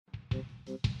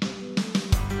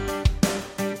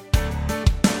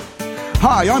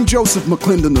Hi, I'm Joseph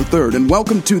McClendon III, and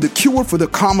welcome to the Cure for the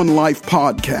Common Life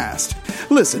podcast.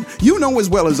 Listen, you know as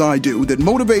well as I do that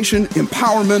motivation,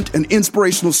 empowerment, and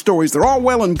inspirational stories, they're all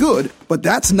well and good, but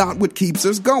that's not what keeps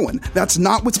us going. That's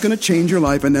not what's going to change your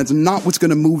life, and that's not what's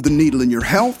going to move the needle in your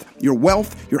health, your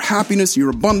wealth, your happiness, your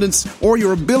abundance, or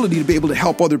your ability to be able to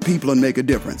help other people and make a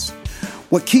difference.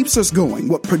 What keeps us going,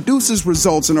 what produces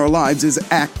results in our lives is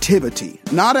activity,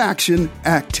 not action,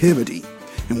 activity.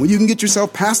 And when you can get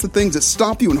yourself past the things that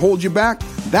stop you and hold you back,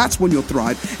 that's when you'll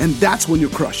thrive, and that's when you'll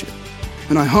crush it.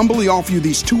 And I humbly offer you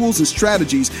these tools and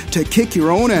strategies to kick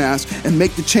your own ass and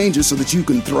make the changes so that you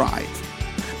can thrive.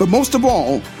 But most of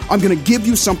all, I'm going to give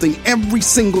you something every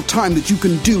single time that you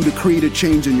can do to create a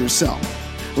change in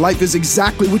yourself. Life is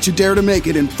exactly what you dare to make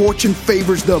it, and fortune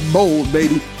favors the bold,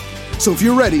 baby. So if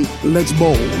you're ready, let's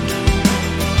bold.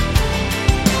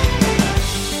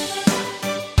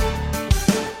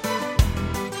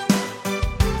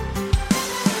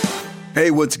 Hey,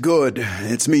 what's good?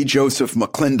 It's me, Joseph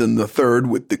McClendon III,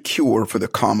 with the Cure for the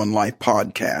Common Life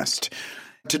podcast.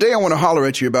 Today I want to holler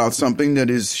at you about something that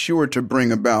is sure to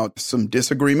bring about some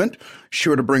disagreement,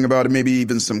 sure to bring about maybe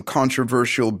even some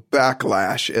controversial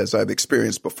backlash, as I've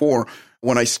experienced before,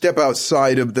 when I step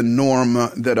outside of the norm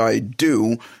that I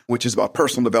do, which is about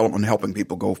personal development and helping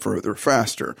people go further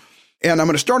faster. And I'm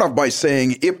going to start off by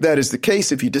saying, if that is the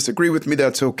case, if you disagree with me,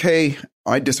 that's okay.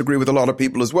 I disagree with a lot of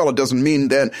people as well. It doesn't mean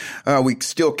that we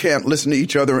still can't listen to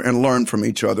each other and learn from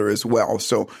each other as well.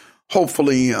 So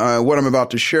hopefully what I'm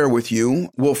about to share with you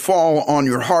will fall on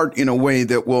your heart in a way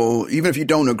that will, even if you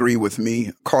don't agree with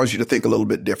me, cause you to think a little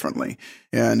bit differently.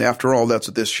 And after all, that's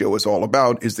what this show is all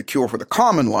about, is the cure for the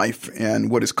common life. And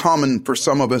what is common for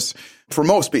some of us, for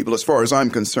most people, as far as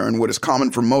I'm concerned, what is common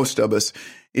for most of us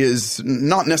is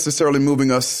not necessarily moving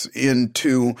us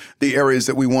into the areas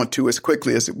that we want to as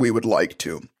quickly as we would like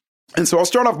to. And so I'll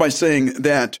start off by saying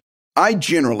that I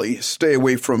generally stay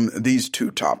away from these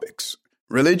two topics,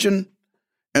 religion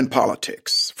and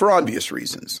politics, for obvious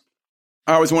reasons.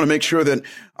 I always want to make sure that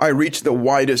I reach the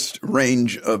widest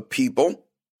range of people.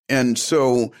 And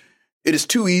so it is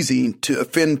too easy to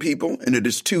offend people, and it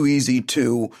is too easy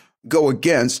to go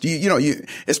against, you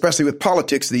especially with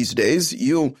politics these days,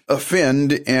 you'll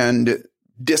offend and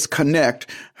disconnect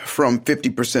from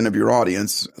 50% of your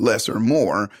audience, less or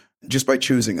more, just by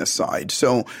choosing a side.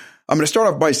 So I'm going to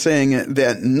start off by saying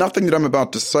that nothing that I'm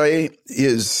about to say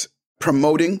is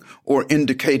promoting or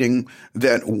indicating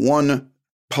that one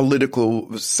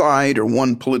political side or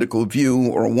one political view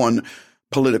or one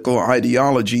political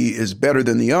ideology is better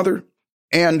than the other,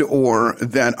 and or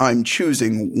that I'm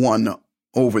choosing one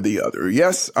over the other.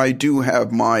 Yes, I do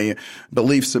have my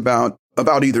beliefs about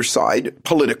either side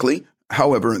politically.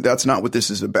 However, that's not what this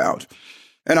is about.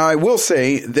 And I will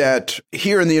say that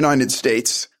here in the United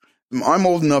States, I'm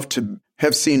old enough to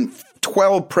have seen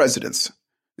 12 presidents.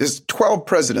 There's 12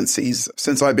 presidencies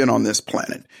since I've been on this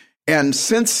planet. And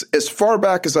since as far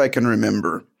back as I can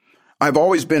remember, I've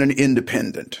always been an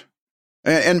independent.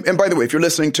 And by the way, if you're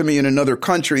listening to me in another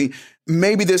country,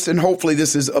 maybe this and hopefully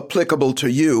this is applicable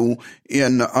to you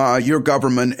in your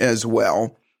government as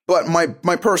well. But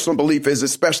my personal belief is,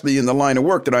 especially in the line of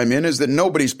work that I'm in, is that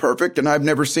nobody's perfect. And I've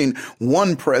never seen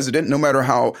one president, no matter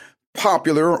how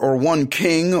popular, or one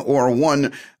king or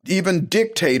one even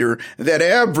dictator, that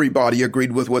everybody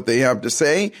agreed with what they have to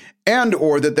say, and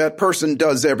or that person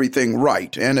does everything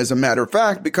right. And as a matter of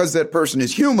fact, because that person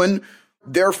is human,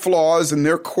 their flaws and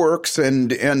their quirks and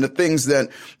the things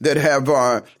that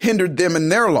have hindered them in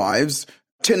their lives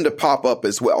tend to pop up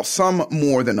as well, some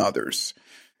more than others.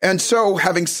 And so,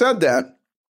 having said that,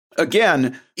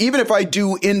 again, even if I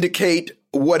do indicate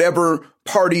whatever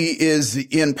party is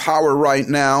in power right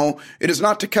now, it is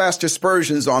not to cast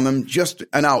aspersions on them, just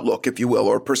an outlook, if you will,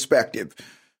 or perspective.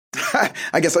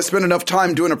 I guess I spent enough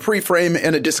time doing a pre-frame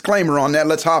and a disclaimer on that.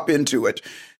 Let's hop into it.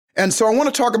 And so I want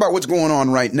to talk about what's going on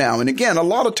right now. And again, a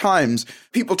lot of times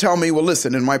people tell me, well,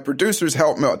 listen, and my producers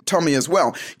tell me as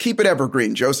well, keep it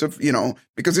evergreen, Joseph,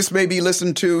 because this may be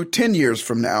listened to 10 years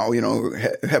from now,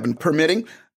 heaven permitting,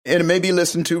 and it may be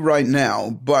listened to right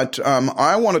now. But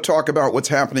I want to talk about what's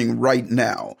happening right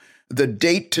now. The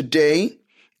date today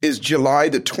is July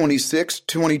the 26th,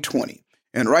 2020.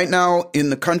 And right now in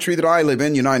the country that I live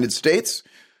in, United States,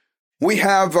 we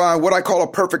have what I call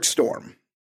a perfect storm.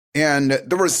 And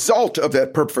the result of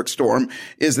that perfect storm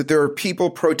is that there are people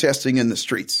protesting in the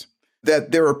streets,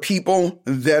 that there are people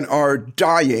that are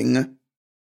dying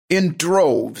in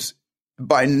droves,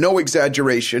 by no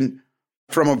exaggeration,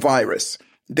 from a virus.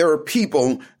 There are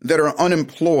people that are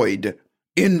unemployed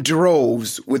in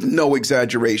droves with no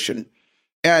exaggeration,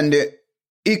 and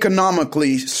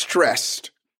economically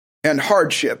stressed, and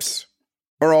hardships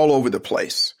are all over the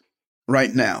place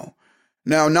right now.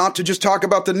 Now, not to just talk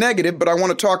about the negative, but I want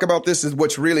to talk about this is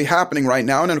what's really happening right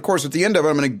now. And then, of course, at the end of it,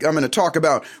 I'm going to talk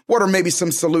about what are maybe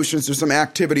some solutions or some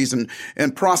activities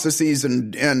and processes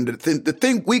and the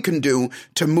thing we can do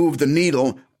to move the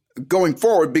needle going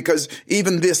forward, because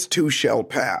even this too shall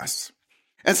pass.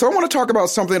 And so I want to talk about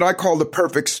something that I call the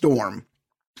perfect storm.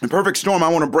 The perfect storm, I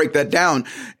want to break that down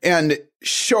and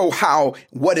show how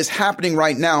what is happening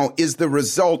right now is the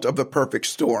result of the perfect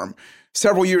storm.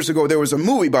 Several years ago, there was a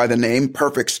movie by the name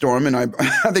Perfect Storm, and I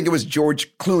think it was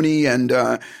George Clooney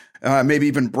and maybe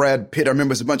even Brad Pitt. I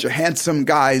remember it was a bunch of handsome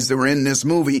guys that were in this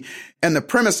movie. And the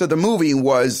premise of the movie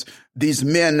was these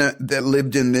men that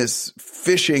lived in this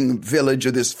fishing village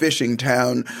or this fishing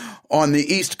town on the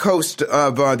east coast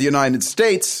of the United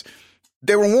States.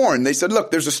 They were warned. They said,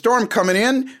 look, there's a storm coming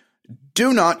in.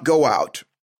 Do not go out.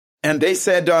 And they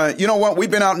said, you know what? We've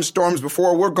been out in storms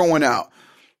before. We're going out.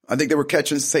 I think they were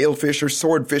catching sailfish or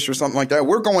swordfish or something like that.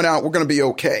 We're going out. We're going to be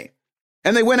okay.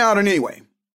 And they went out anyway.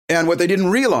 And what they didn't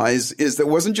realize is there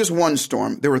wasn't just one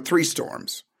storm. There were 3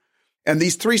 storms. And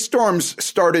these 3 storms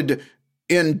started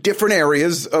in different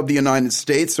areas of the United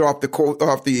States, off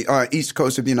the east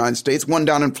coast of the United States. One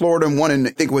down in Florida, and one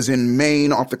I think was in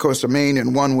Maine, off the coast of Maine,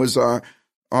 and one was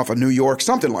off of New York,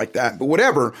 something like that. But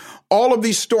whatever, all of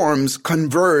these storms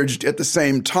converged at the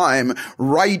same time,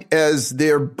 right as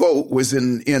their boat was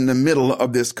in the middle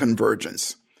of this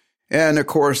convergence. And of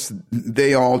course,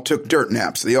 they all took dirt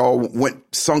naps. They all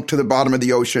sunk to the bottom of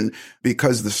the ocean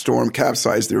because the storm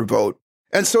capsized their boat.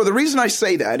 And so the reason I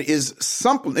say that is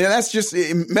something, and that's just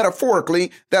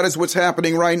metaphorically, that is what's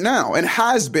happening right now and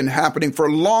has been happening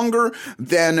for longer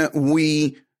than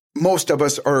most of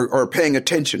us are paying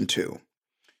attention to.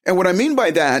 And what I mean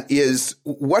by that is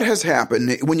what has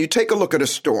happened when you take a look at a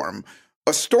storm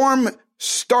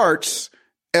starts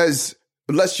as,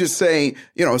 let's just say,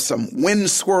 some wind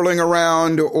swirling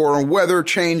around or weather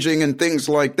changing and things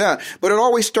like that. But it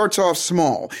always starts off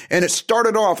small. And it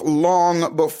started off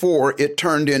long before it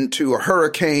turned into a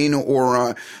hurricane or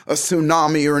a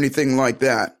tsunami or anything like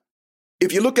that.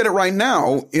 If you look at it right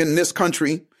now in this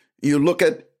country, you look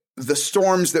at the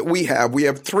storms that we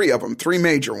have 3 of them, 3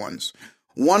 major ones.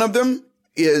 One of them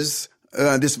is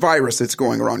this virus that's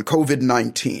going around,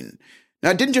 COVID-19.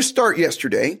 Now, it didn't just start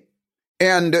yesterday.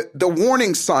 And the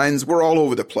warning signs were all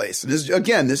over the place. This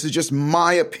is just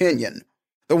my opinion.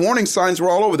 The warning signs were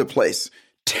all over the place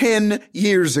 10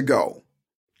 years ago.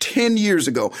 10 years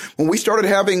ago, when we started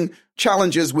having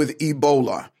challenges with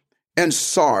Ebola and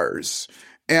SARS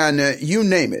and you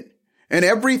name it. And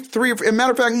every 3, as a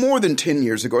matter of fact, more than 10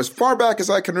 years ago, as far back as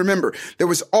I can remember, there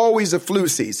was always a flu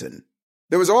season.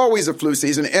 There was always a flu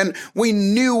season, and we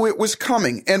knew it was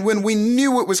coming. And when we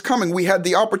knew it was coming, we had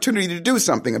the opportunity to do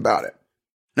something about it.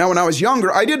 Now, when I was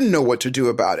younger, I didn't know what to do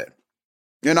about it.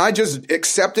 And I just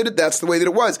accepted it. That's the way that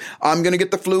it was. I'm going to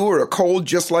get the flu or a cold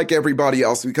just like everybody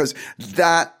else, because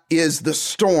that is the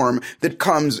storm that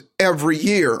comes every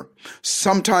year,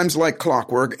 sometimes like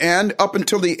clockwork. And up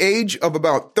until the age of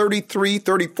about 33,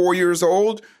 34 years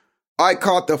old, I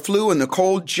caught the flu and the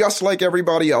cold just like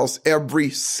everybody else every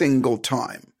single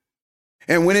time.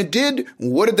 And when it did,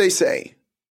 what did they say?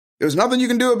 There's nothing you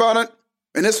can do about it.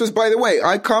 And this was, by the way,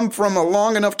 I come from a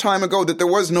long enough time ago that there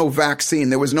was no vaccine.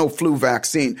 There was no flu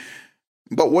vaccine.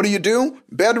 But what do?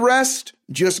 Bed rest,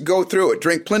 just go through it.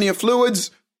 Drink plenty of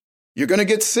fluids. You're going to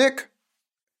get sick.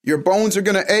 Your bones are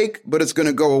going to ache, but it's going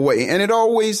to go away. And it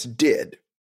always did.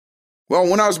 Well,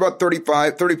 when I was about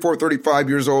 35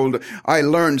 years old, I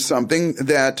learned something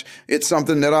that it's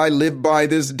something that I live by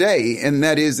this day. And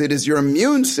that is, it is your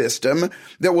immune system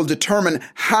that will determine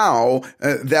how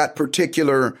that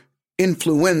particular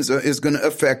influenza is going to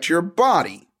affect your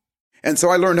body. And so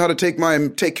I learned how to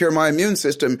take care of my immune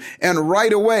system. And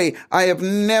right away, I have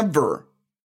never,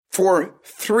 for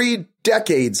 3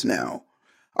 decades now,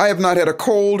 I have not had a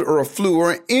cold or a flu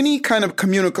or any kind of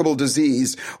communicable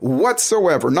disease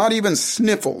whatsoever, not even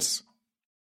sniffles.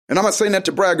 And I'm not saying that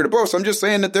to brag or to boast. I'm just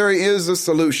saying that there is a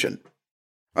solution.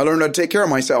 I learned how to take care of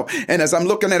myself. And as I'm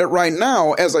looking at it right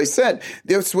now, as I said,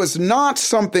 this was not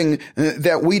something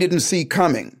that we didn't see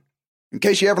coming. In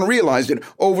case you haven't realized it,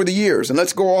 over the years, and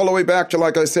let's go all the way back to,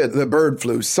 like I said, the bird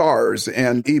flu, SARS,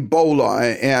 and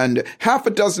Ebola, and half a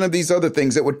dozen of these other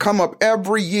things that would come up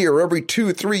every year, every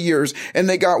 2-3 years, and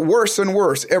they got worse and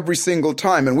worse every single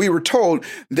time. And we were told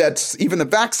that even the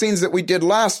vaccines that we did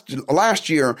last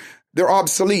year, they're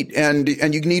obsolete, and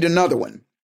you need another one.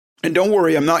 And don't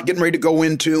worry, I'm not getting ready to go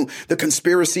into the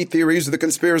conspiracy theories or the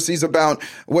conspiracies about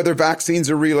whether vaccines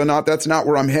are real or not. That's not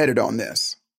where I'm headed on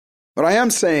this. But I am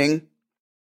saying,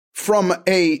 from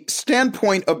a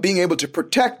standpoint of being able to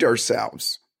protect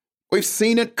ourselves, We've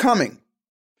seen it coming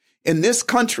in this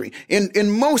country,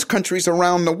 in most countries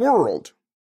around the world.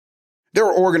 There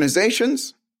are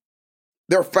organizations,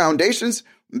 there are foundations,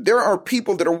 there are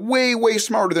people that are way, way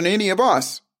smarter than any of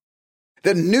us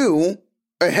that knew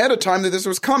ahead of time that this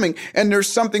was coming, and there's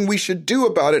something we should do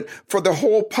about it for the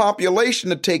whole population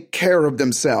to take care of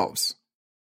themselves.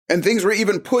 And things were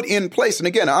even put in place. And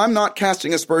again, I'm not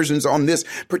casting aspersions on this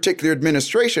particular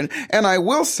administration. And I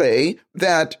will say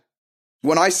that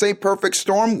when I say perfect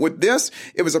storm with this,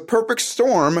 it was a perfect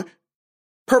storm.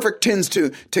 Perfect tends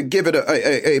to give it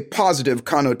a positive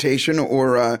connotation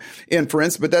or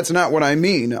inference, but that's not what I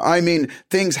mean. I mean,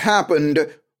 things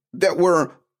happened that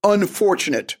were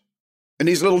unfortunate. And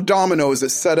these little dominoes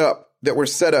that were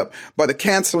set up by the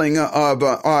canceling of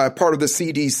part of the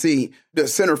CDC, the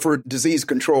Center for Disease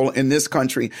Control in this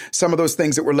country. Some of those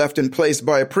things that were left in place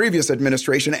by a previous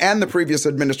administration and the previous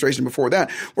administration before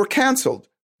that were canceled.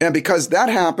 And because that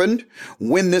happened,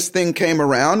 when this thing came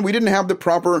around, we didn't have the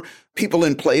proper people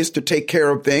in place to take care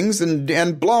of things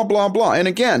and blah, blah, blah. And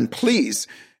again, please,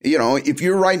 if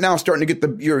you're right now starting to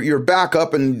get your back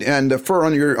up and the fur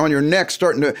on your neck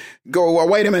starting to go, well,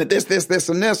 wait a minute, this,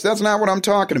 and this, that's not what I'm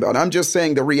talking about. I'm just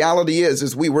saying the reality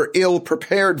is we were ill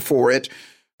prepared for it.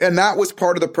 And that was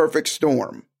part of the perfect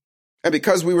storm. And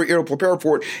because we were ill prepared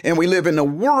for it, and we live in a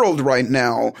world right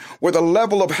now where the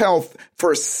level of health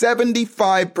for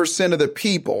 75% of the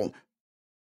people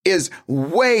is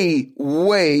way,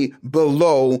 way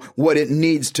below what it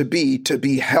needs to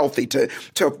be healthy, to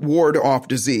ward off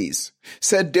disease.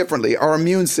 Said differently, our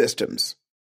immune systems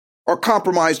are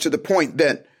compromised to the point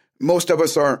that most of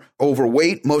us are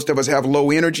overweight. Most of us have low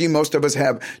energy. Most of us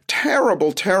have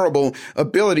terrible, terrible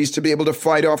abilities to be able to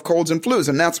fight off colds and flus.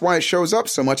 And that's why it shows up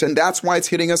so much. And that's why it's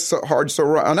hitting us so hard so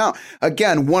right now.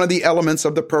 Again, one of the elements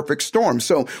of the perfect storm.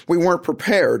 So we weren't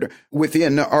prepared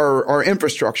within our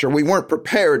infrastructure. We weren't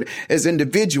prepared as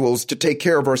individuals to take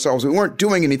care of ourselves. We weren't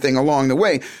doing anything along the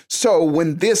way. So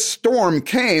when this storm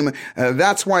came,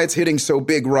 that's why it's hitting so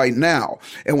big right now.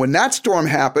 And when that storm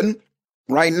happened,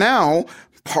 right now,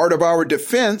 part of our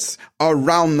defense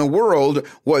around the world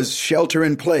was shelter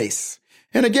in place.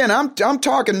 And again, I'm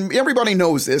talking, everybody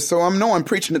knows this, so I'm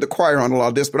preaching to the choir on a lot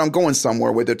of this, but I'm going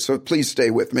somewhere with it, so please stay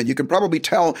with me. You can probably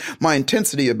tell my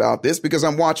intensity about this because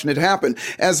I'm watching it happen.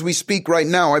 As we speak right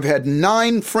now, I've had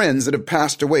 9 friends that have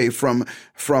passed away from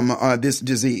this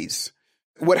disease.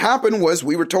 What happened was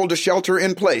we were told to shelter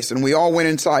in place, and we all went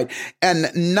inside. And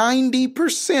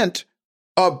 90%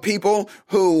 of people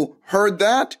who heard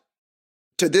that,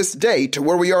 to this day, to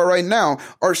where we are right now,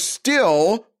 are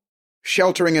still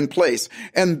sheltering in place.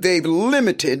 And they've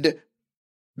limited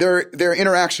their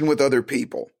interaction with other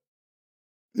people.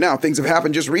 Now, things have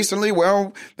happened just recently.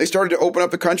 Well, they started to open up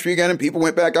the country again and people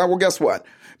went back out. Well, guess what?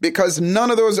 Because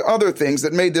none of those other things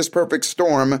that made this perfect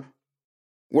storm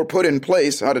were put in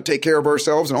place, how to take care of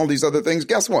ourselves and all these other things,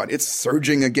 guess what? It's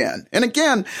surging again. And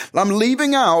again, I'm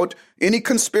leaving out any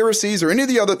conspiracies or any of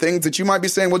the other things that you might be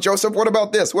saying, well, Joseph, what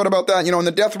about this? What about that? And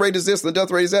the death rate is this, the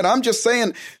death rate is that. I'm just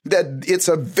saying that it's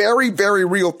a very, very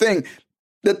real thing,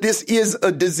 that this is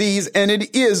a disease and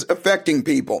it is affecting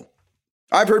people.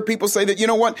 I've heard people say that, you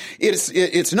know what,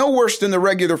 it's no worse than the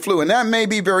regular flu, and that may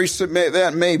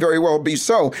very well be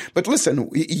so. But listen,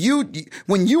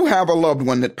 when you have a loved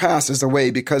one that passes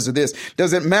away because of this,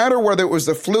 does it matter whether it was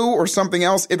the flu or something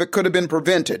else if it could have been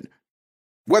prevented?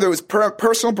 Whether it was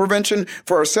personal prevention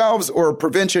for ourselves or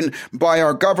prevention by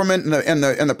our government and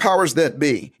the powers that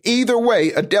be. Either way,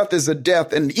 a death is a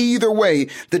death, and either way,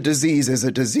 the disease is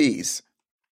a disease.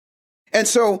 And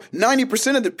so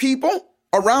 90% of the people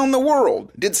around the world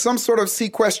did some sort of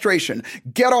sequestration,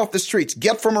 get off the streets,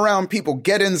 get from around people,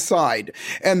 get inside.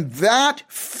 And that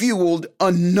fueled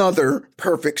another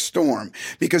perfect storm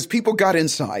because people got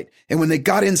inside. And when they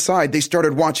got inside, they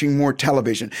started watching more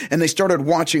television and they started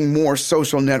watching more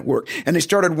social network and they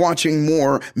started watching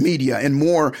more media and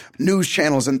more news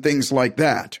channels and things like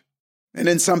that. And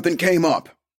then something came up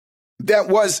that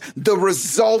was the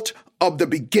result of the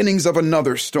beginnings of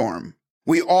another storm.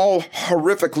 We all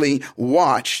horrifically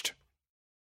watched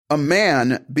a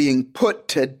man being put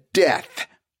to death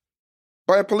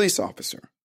by a police officer.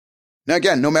 Now,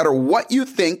 again, no matter what you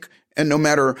think and no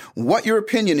matter what your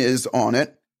opinion is on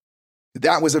it,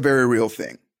 that was a very real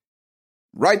thing.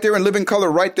 Right there in living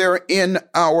color, right there in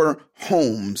our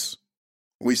homes,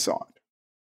 we saw it.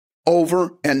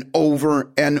 Over and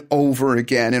over and over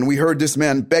again. And we heard this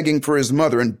man begging for his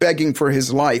mother and begging for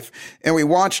his life. And we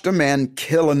watched a man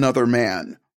kill another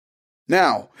man.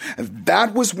 Now,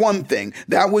 that was one thing.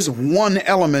 That was one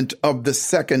element of the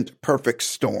second perfect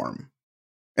storm.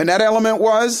 And that element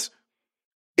was,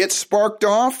 it sparked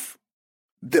off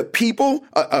the people,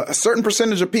 a certain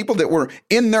percentage of people that were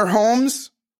in their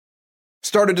homes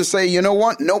started to say, you know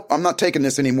what? Nope, I'm not taking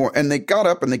this anymore. And they got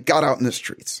up and they got out in the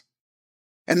streets.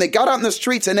 And they got out in the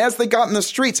streets. And as they got in the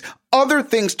streets, other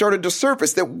things started to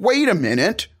surface that, wait a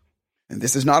minute. And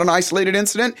this is not an isolated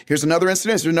incident. Here's another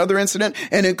incident. Here's another incident.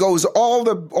 And it goes all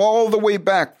the way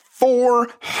back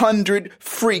 400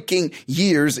 freaking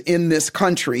years in this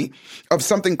country of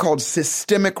something called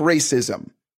systemic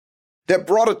racism that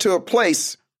brought it to a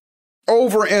place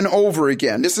over and over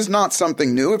again. This is not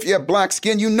something new. If you have black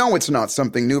skin, you know it's not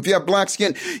something new. If you have black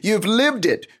skin, you've lived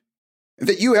it.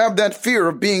 That you have that fear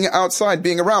of being outside,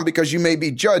 being around, because you may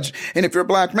be judged. And if you're a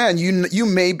black man, you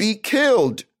may be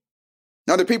killed.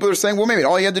 Now, the people are saying, well, maybe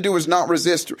all you had to do was not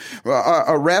resist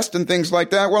arrest and things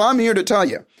like that. Well, I'm here to tell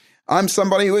you, I'm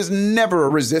somebody who has never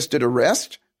resisted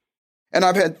arrest. And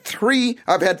I've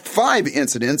had 5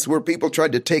 incidents where people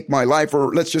tried to take my life,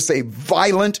 or let's just say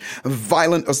violent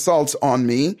assaults on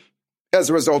me as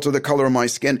a result of the color of my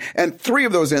skin. And 3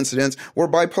 of those incidents were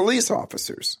by police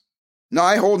officers. Now,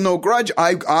 I hold no grudge.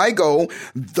 I go,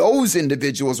 those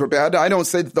individuals were bad. I don't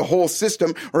say that the whole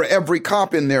system or every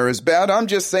cop in there is bad. I'm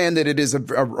just saying that it is a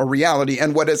reality.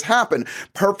 And what has happened,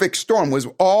 perfect storm, was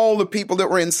all the people that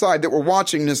were inside that were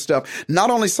watching this stuff not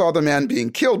only saw the man being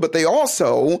killed, but they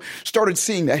also started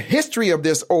seeing the history of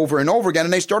this over and over again.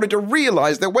 And they started to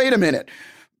realize that, wait a minute,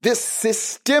 this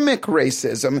systemic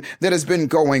racism that has been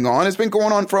going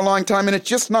on for a long time, and it's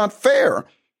just not fair.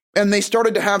 And they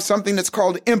started to have something that's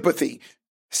called empathy.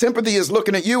 Sympathy is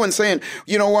looking at you and saying,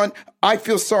 you know what? I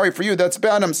feel sorry for you. That's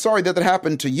bad. I'm sorry that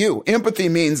happened to you. Empathy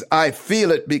means I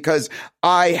feel it because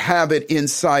I have it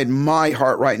inside my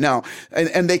heart right now.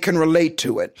 And they can relate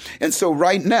to it. And so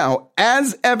right now,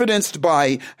 as evidenced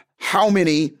by how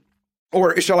many,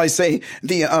 or shall I say,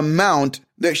 the amount,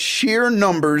 the sheer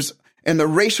numbers and the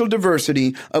racial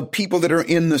diversity of people that are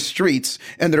in the streets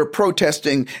and that are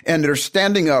protesting and that are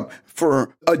standing up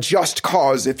for a just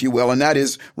cause, if you will, and that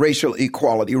is racial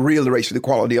equality, real racial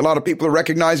equality. A lot of people are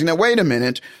recognizing that, wait a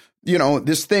minute, you know,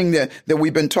 this thing that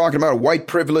we've been talking about, white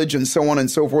privilege and so on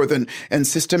and so forth, and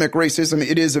systemic racism,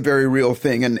 it is a very real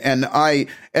thing. And I,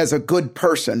 as a good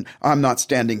person, I'm not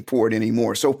standing for it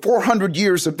anymore. So 400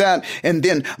 years of that, and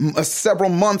then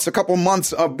a couple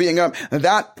months of being up,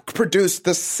 that produced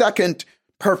the second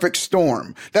perfect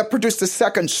storm. That produced the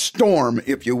second storm,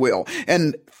 if you will,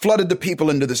 and flooded the people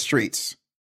into the streets.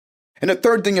 And the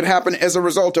third thing that happened as a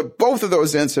result of both of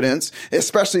those incidents,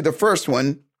 especially the first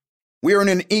one, we are in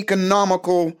an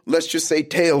economical, let's just say,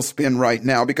 tailspin right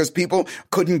now because people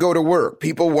couldn't go to work.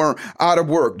 People were out of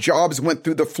work. Jobs went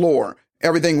through the floor.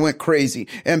 Everything went crazy.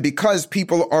 And because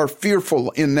people are fearful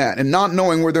in that and not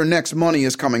knowing where their next money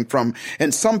is coming from,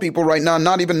 and some people right now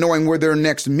not even knowing where their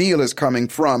next meal is coming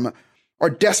from, are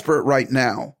desperate right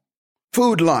now.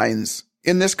 Food lines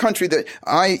in this country that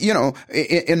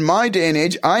in my day and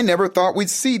age, I never thought we'd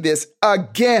see this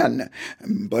again.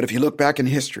 But if you look back in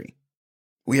history,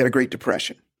 we had a Great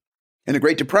Depression. In the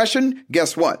Great Depression,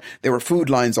 guess what? There were food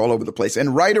lines all over the place.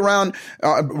 And right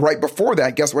before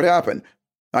that, guess what happened?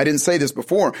 I didn't say this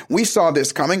before. We saw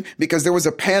this coming because there was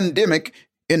a pandemic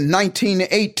in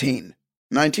 1918.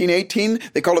 1918,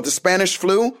 they call it the Spanish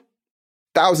flu.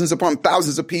 Thousands upon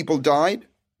thousands of people died.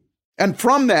 And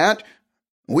from that,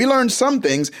 we learned some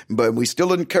things, but we still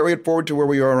didn't carry it forward to where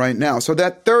we are right now. So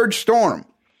that third storm,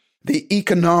 the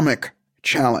economic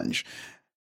challenge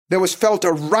that was felt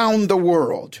around the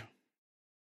world,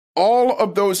 all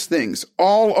of those things,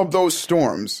 all of those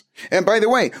storms. And by the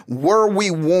way, were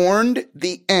we warned?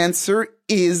 The answer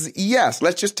is yes.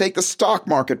 Let's just take the stock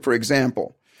market, for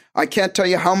example. I can't tell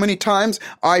you how many times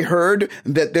I heard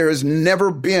that there has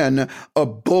never been a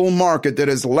bull market that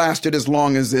has lasted as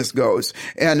long as this goes.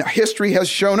 And history has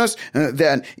shown us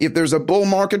that if there's a bull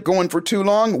market going for too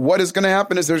long, what is going to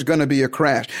happen is there's going to be a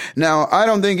crash. Now, I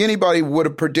don't think anybody would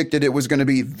have predicted it was going to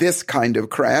be this kind of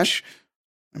crash,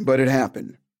 but it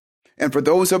happened. And for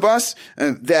those of us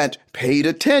that paid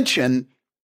attention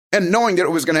and knowing that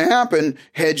it was going to happen,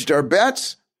 hedged our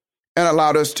bets and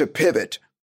allowed us to pivot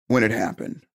when it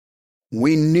happened.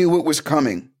 We knew it was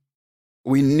coming.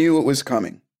 We knew it was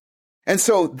coming. And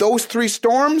so those 3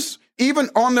 storms, even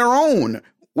on their own,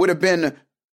 would have been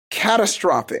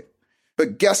catastrophic.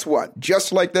 But guess what?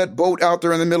 Just like that boat out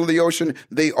there in the middle of the ocean,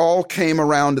 they all came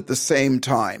around at the same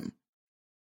time.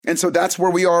 And so that's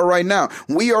where we are right now.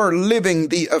 We are living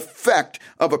the effect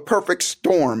of a perfect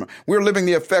storm. We're living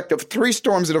the effect of 3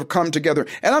 storms that have come together.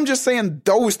 And I'm just saying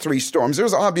those 3 storms.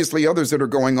 There's obviously others that are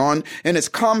going on, and it's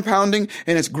compounding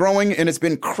and it's growing and it's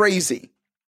been crazy.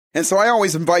 And so I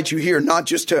always invite you here, not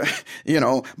just to,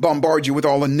 bombard you with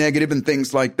all the negative and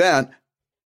things like that.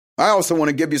 I also want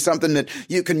to give you something that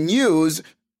you can use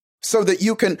so that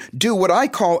you can do what I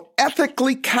call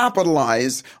ethically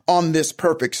capitalize on this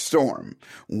perfect storm.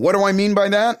 What do I mean by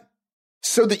that?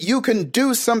 So that you can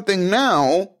do something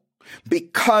now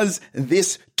because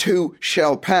this too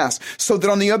shall pass. So that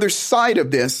on the other side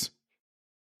of this,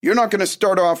 you're not going to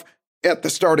start off at the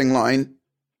starting line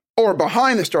or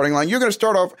behind the starting line. You're going to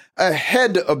start off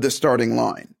ahead of the starting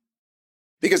line.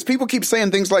 Because people keep saying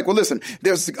things like, well, listen,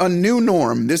 there's a new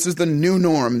norm. This is the new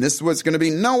norm. This is what's going to be.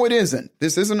 No, it isn't.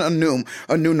 This isn't a new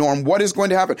norm. What is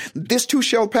going to happen? This too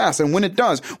shall pass. And when it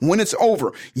does, when it's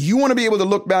over, you want to be able to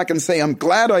look back and say, I'm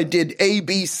glad I did A,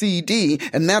 B, C, D,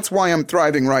 and that's why I'm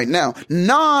thriving right now.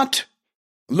 Not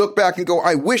look back and go,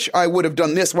 I wish I would have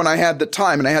done this when I had the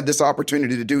time and I had this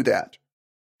opportunity to do that.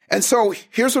 And so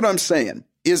here's what I'm saying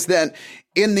is that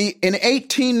in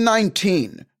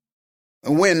 1819,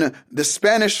 when the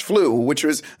Spanish flu, which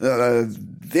was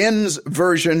then's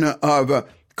version of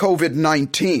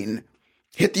COVID-19,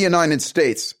 hit the United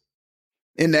States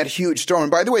in that huge storm.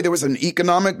 By the way, there was an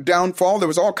economic downfall. There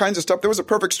was all kinds of stuff. There was a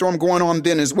perfect storm going on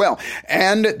then as well.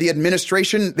 And the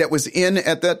administration that was in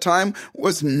at that time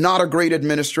was not a great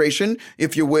administration,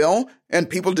 if you will,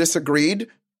 and people disagreed.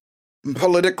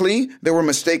 Politically, there were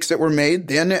mistakes that were made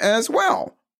then as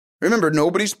well. Remember,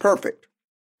 nobody's perfect.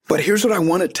 But here's what I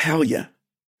want to tell you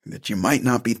that you might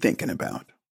not be thinking about.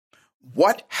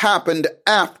 What happened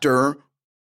after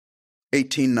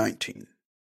 1819?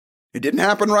 It didn't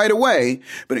happen right away,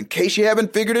 but in case you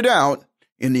haven't figured it out,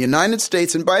 in the United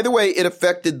States, and by the way, it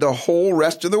affected the whole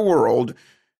rest of the world,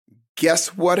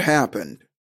 guess what happened?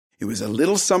 It was a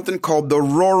little something called the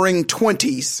Roaring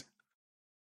Twenties.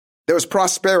 There was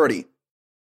prosperity.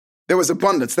 There was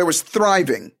abundance. There was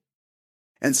thriving.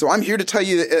 And so I'm here to tell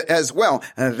you as well,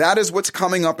 that is what's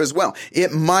coming up as well.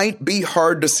 It might be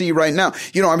hard to see right now.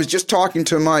 You know, I was just talking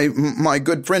to my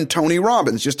good friend Tony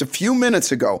Robbins just a few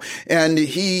minutes ago, and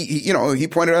he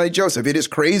pointed out, hey, Joseph, it is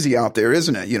crazy out there,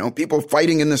 isn't it? You know, people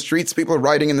fighting in the streets, people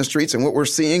riding in the streets, and what we're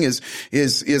seeing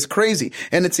is crazy.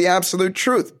 And it's the absolute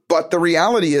truth. But the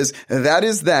reality is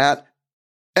that.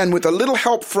 And with a little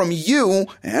help from you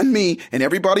and me and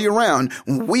everybody around,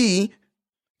 we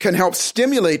can help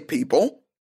stimulate people.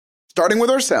 Starting with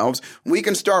ourselves, we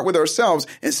can start with ourselves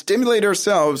and stimulate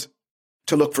ourselves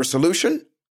to look for solution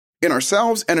in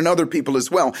ourselves and in other people as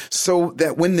well, so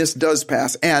that when this does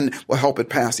pass, and will help it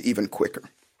pass even quicker.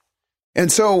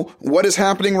 And so what is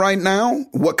happening right now?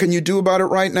 What can you do about it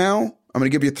right now? I'm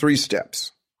going to give you 3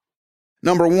 steps.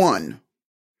 Number 1,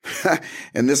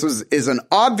 and this is an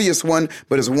obvious one,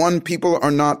 but is one people are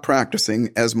not practicing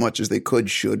as much as they could,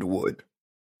 should, would.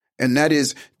 And that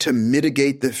is to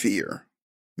mitigate the fear.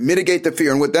 Mitigate the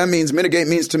fear. And what that means, mitigate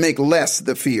means to make less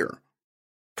the fear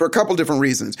for a couple different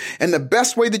reasons. And the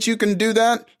best way that you can do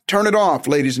that, turn it off,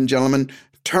 ladies and gentlemen.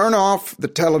 Turn off the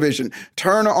television.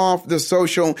 Turn off the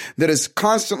social that is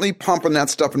constantly pumping that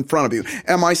stuff in front of you.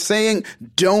 Am I saying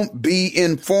don't be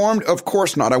informed? Of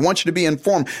course not. I want you to be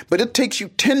informed, but it takes you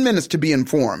 10 minutes to be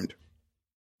informed.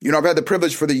 You know, I've had the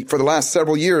privilege for the last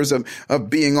several years of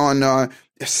being on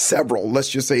let's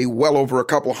just say well over a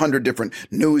couple hundred different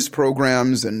news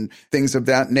programs and things of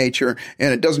that nature.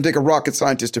 And it doesn't take a rocket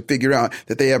scientist to figure out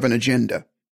that they have an agenda.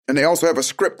 And they also have a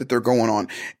script that they're going on.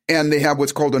 And they have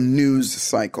what's called a news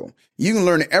cycle. You can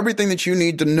learn everything that you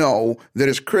need to know that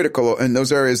is critical in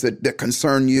those areas that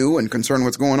concern you and concern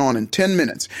what's going on in 10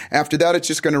 minutes. After that, it's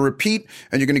just going to repeat,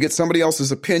 and you're going to get somebody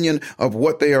else's opinion of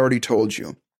what they already told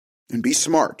you. And be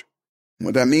smart.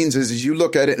 What that means is you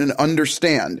look at it and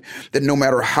understand that no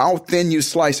matter how thin you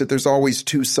slice it, there's always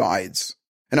 2 sides.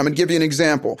 And I'm going to give you an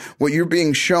example. What you're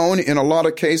being shown in a lot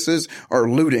of cases are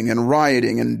looting and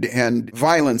rioting and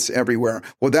violence everywhere.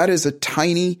 Well, that is a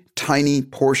tiny, tiny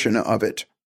portion of it.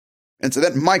 And so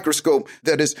that microscope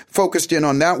that is focused in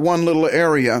on that one little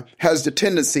area has the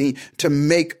tendency to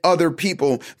make other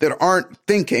people that aren't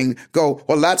thinking go,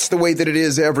 well, that's the way that it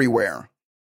is everywhere.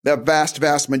 That vast,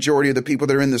 vast majority of the people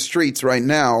that are in the streets right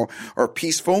now are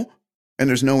peaceful, and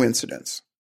there's no incidents.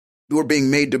 We're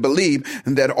being made to believe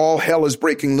that all hell is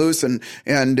breaking loose and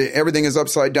everything is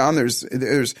upside down.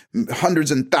 There's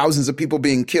hundreds and thousands of people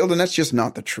being killed, and that's just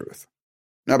not the truth.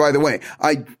 Now, by the way,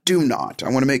 I want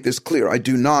to make this clear, I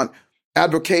do not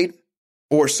advocate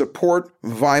or support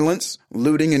violence,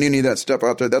 looting, and any of that stuff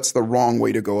out there. That's the wrong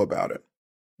way to go about it.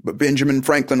 But Benjamin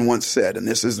Franklin once said, and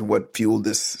this is what fueled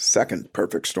this second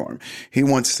perfect storm, he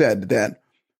once said that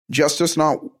justice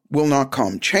will not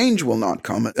come, change will not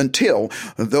come until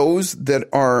those that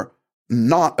are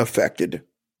not affected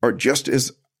are just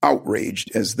as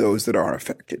outraged as those that are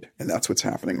affected. And that's what's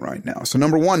happening right now. So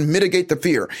number 1, mitigate the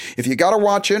fear. If you got to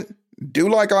watch it, do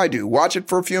like I do. Watch it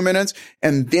for a few minutes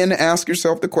and then ask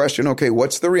yourself the question, okay,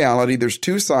 what's the reality? There's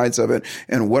two sides of it.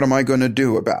 And what am I going to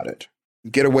do about it?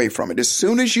 Get away from it. As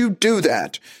soon as you do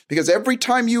that, because every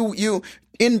time you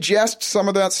ingest some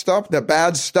of that stuff, the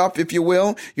bad stuff, if you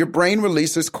will, your brain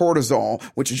releases cortisol,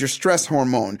 which is your stress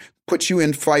hormone, puts you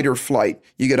in fight or flight.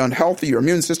 You get unhealthy, your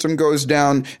immune system goes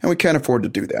down, and we can't afford to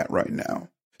do that right now.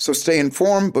 So stay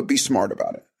informed, but be smart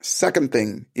about it. Second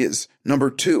thing is, number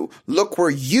 2, look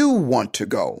where you want to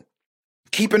go.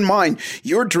 Keep in mind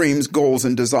your dreams, goals,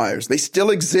 and desires. They still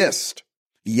exist.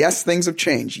 Yes, things have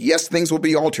changed. Yes, things will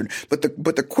be altered. But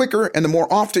the quicker and the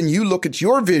more often you look at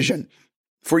your vision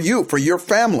for you, for your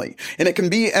family, and it can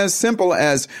be as simple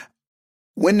as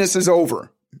when this is over,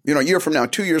 a year from now,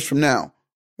 2 years from now,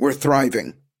 we're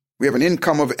thriving. We have an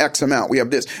income of X amount. We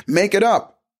have this. Make it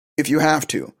up if you have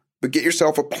to, but get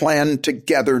yourself a plan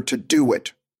together to do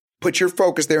it. Put your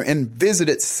focus there and visit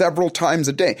it several times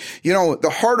a day.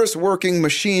 The hardest working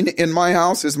machine in my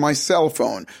house is my cell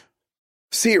phone.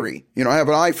 Siri. I have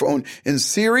an iPhone, and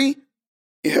Siri,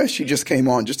 she just came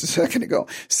on just a second ago.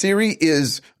 Siri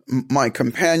is my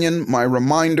companion, my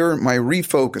reminder, my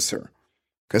refocuser.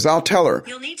 Because I'll tell her.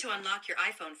 You'll need to unlock your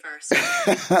iPhone first.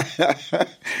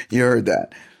 You heard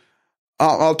that.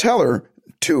 I'll tell her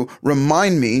to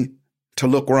remind me to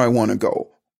look where I want to go.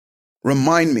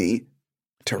 Remind me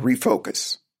to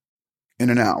refocus in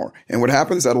an hour. And what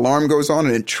happens, that alarm goes on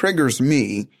and it triggers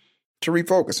me to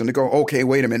refocus and to go, okay,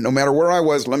 wait a minute, no matter where I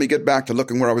was, let me get back to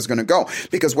looking where I was going to go.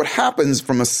 Because what happens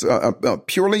from a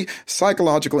purely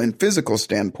psychological and physical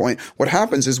standpoint, what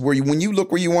happens is when you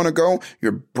look where you want to go,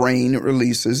 your brain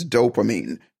releases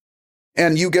dopamine.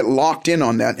 And you get locked in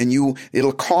on that, and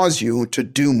it'll cause you to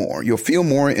do more. You'll feel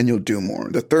more and you'll do more.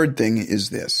 The third thing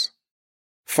is this.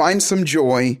 Find some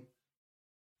joy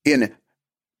in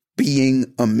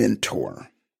being a mentor.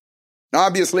 Now,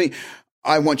 obviously,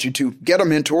 I want you to get a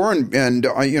mentor, and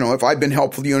if I've been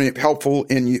helpful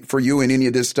for you in any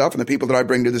of this stuff, and the people that I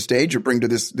bring to the stage or bring to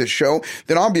this show,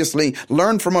 then obviously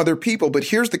learn from other people. But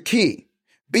here's the key: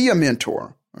 be a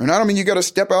mentor. And I don't mean you got to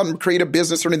step out and create a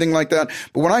business or anything like that.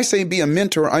 But when I say be a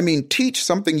mentor, I mean teach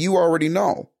something you already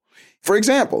know. For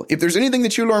example, if there's anything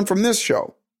that you learned from this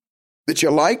show that you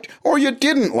liked or you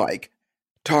didn't like,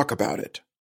 talk about it.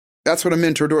 That's what a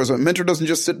mentor does. A mentor doesn't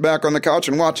just sit back on the couch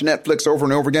and watch Netflix over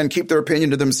and over again, keep their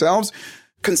opinion to themselves.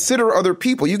 Consider other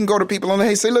people. You can go to people and,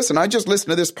 hey, say, listen, I just listened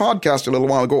to this podcast a little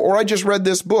while ago, or I just read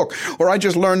this book, or I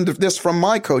just learned this from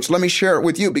my coach. Let me share it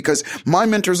with you, because my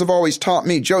mentors have always taught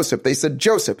me, Joseph. They said,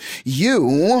 Joseph,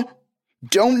 you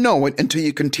don't know it until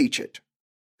you can teach it.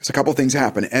 There's a couple things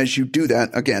happen as you do that.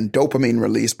 Again, dopamine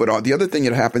release. But the other thing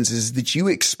that happens is that you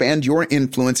expand your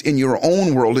influence in your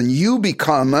own world, and you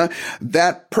become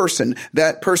that person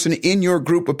in your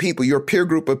group of people, your peer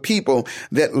group of people,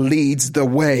 that leads the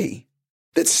way,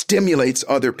 that stimulates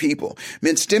other people.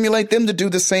 Stimulate them to do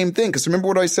the same thing. Because remember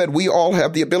what I said, we all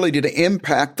have the ability to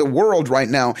impact the world right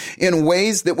now in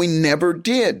ways that we never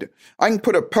did. I can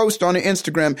put a post on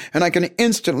Instagram and I can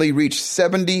instantly reach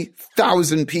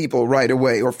 70,000 people right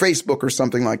away, or Facebook or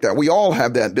something like that. We all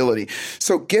have that ability.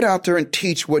 So get out there and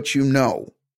teach what you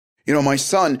know. My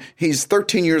son, he's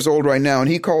 13 years old right now, and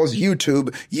he calls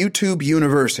YouTube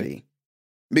University.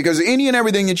 Because any and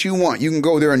everything that you want, you can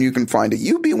go there and you can find it.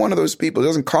 You be one of those people. It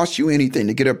doesn't cost you anything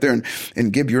to get up there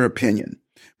and give your opinion.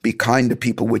 Be kind to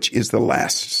people, which is the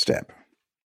last step.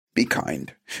 Be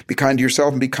kind. Be kind to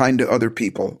yourself and be kind to other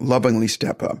people. Lovingly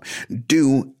step up.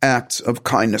 Do acts of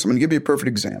kindness. I'm going to give you a perfect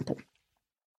example.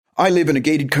 I live in a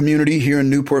gated community here in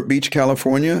Newport Beach,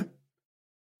 California.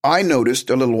 I noticed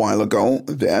a little while ago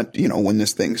that, when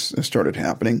this thing started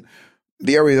happening,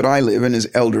 the area that I live in is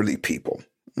elderly people.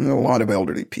 A lot of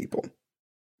elderly people.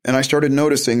 And I started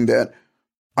noticing that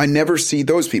I never see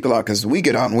those people out, because we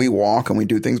get out and we walk and we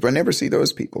do things, but I never see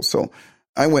those people. So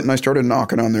I went and I started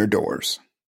knocking on their doors.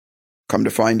 Come to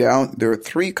find out, there are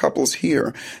 3 couples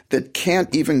here that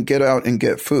can't even get out and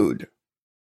get food.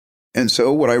 And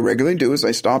so what I regularly do is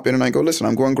I stop in and I go, listen,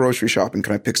 I'm going grocery shopping.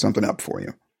 Can I pick something up for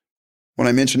you? When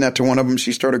I mentioned that to one of them,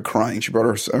 she started crying. She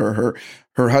brought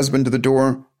her husband to the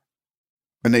door,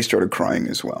 and they started crying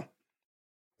as well.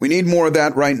 We need more of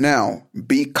that right now.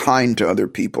 Be kind to other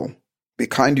people. Be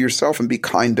kind to yourself and be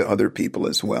kind to other people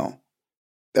as well.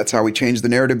 That's how we change the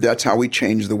narrative. That's how we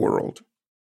change the world.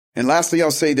 And lastly,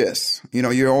 I'll say this.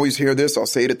 You always hear this. I'll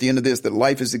say it at the end of this, that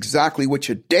life is exactly what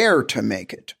you dare to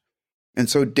make it. And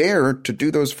so dare to do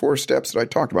those 4 steps that I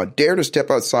talked about. Dare to step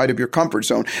outside of your comfort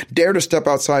zone. Dare to step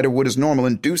outside of what is normal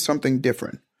and do something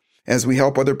different. As we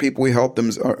help other people, we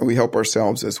help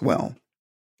ourselves as well.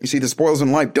 You see, the spoils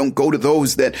in life don't go to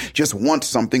those that just want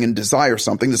something and desire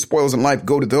something. The spoils in life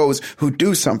go to those who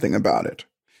do something about it.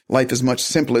 Life is much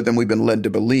simpler than we've been led to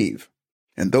believe.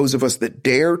 And those of us that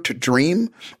dare to dream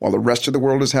while the rest of the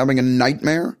world is having a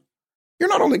nightmare, you're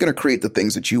not only going to create the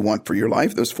things that you want for your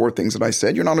life, those 4 things that I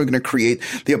said, you're not only going to create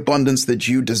the abundance that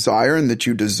you desire and that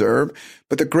you deserve,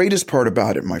 but the greatest part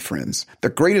about it, my friends, the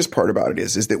greatest part about it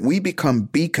is that we become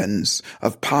beacons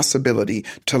of possibility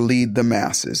to lead the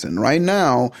masses. And right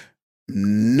now,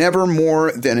 never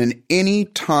more than in any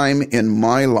time in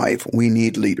my life, we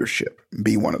need leadership.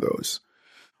 Be one of those.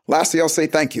 Lastly, I'll say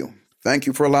thank you. Thank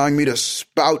you for allowing me to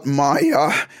spout my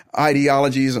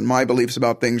ideologies and my beliefs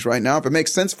about things right now. If it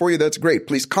makes sense for you, that's great.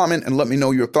 Please comment and let me know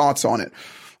your thoughts on it.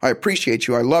 I appreciate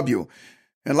you. I love you.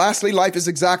 And lastly, life is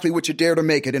exactly what you dare to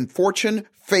make it, and fortune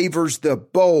favors the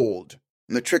bold.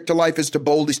 And the trick to life is to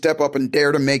boldly step up and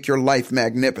dare to make your life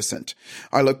magnificent.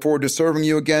 I look forward to serving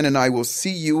you again, and I will see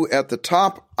you at the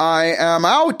top. I am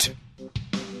out.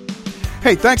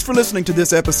 Hey, thanks for listening to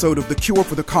this episode of the Cure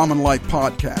for the Common Life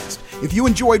podcast. If you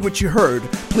enjoyed what you heard,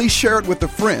 please share it with a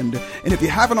friend. And if you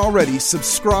haven't already,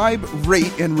 subscribe,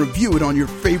 rate, and review it on your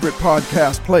favorite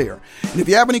podcast player. And if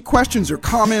you have any questions or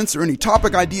comments or any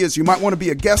topic ideas you might want to be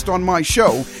a guest on my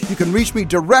show, you can reach me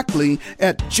directly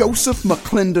at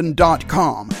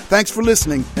josephmcclendon.com. Thanks for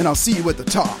listening, and I'll see you at the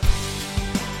top.